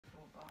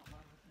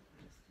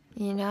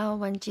You know,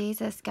 when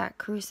Jesus got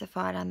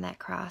crucified on that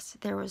cross,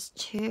 there was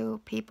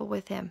two people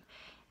with him.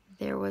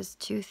 There was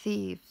two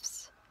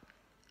thieves.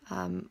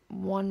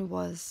 One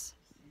was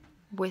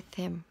with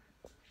him,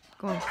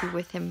 going to be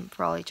with him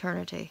for all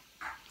eternity.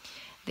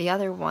 The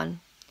other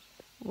one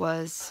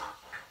was,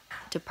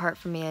 "Depart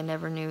from me, I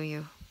never knew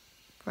you,"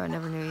 for I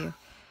never knew you.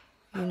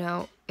 You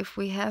know, if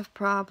we have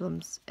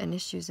problems and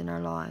issues in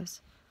our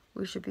lives,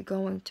 we should be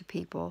going to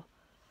people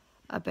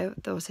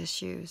about those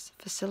issues,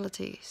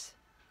 facilities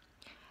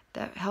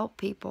that help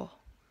people.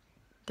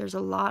 There's a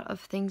lot of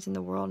things in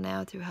the world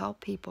now to help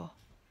people.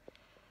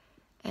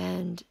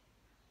 And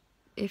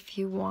if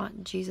you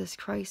want Jesus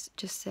Christ,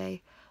 just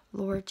say,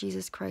 "Lord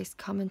Jesus Christ,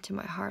 come into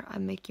my heart. I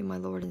make you my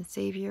Lord and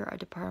Savior. I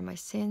depart my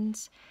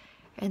sins."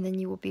 And then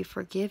you will be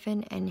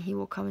forgiven and he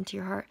will come into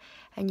your heart.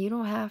 And you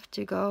don't have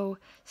to go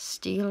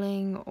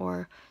stealing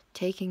or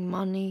taking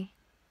money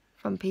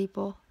from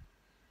people.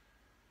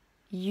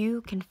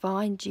 You can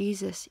find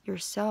Jesus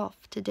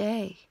yourself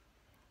today,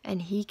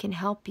 and he can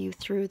help you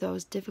through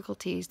those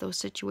difficulties, those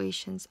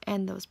situations,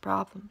 and those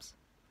problems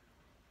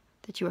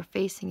that you are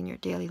facing in your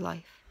daily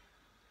life.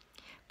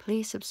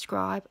 Please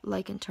subscribe,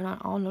 like, and turn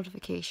on all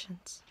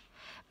notifications.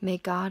 May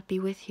God be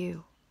with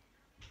you.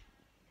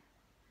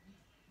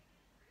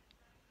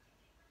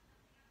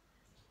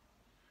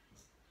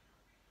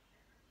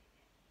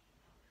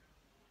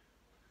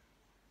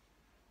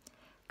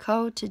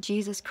 Go to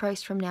Jesus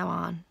Christ from now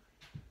on,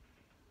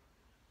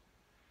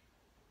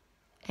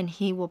 and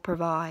he will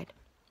provide.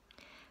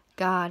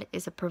 God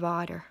is a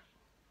provider,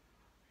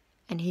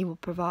 and he will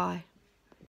provide.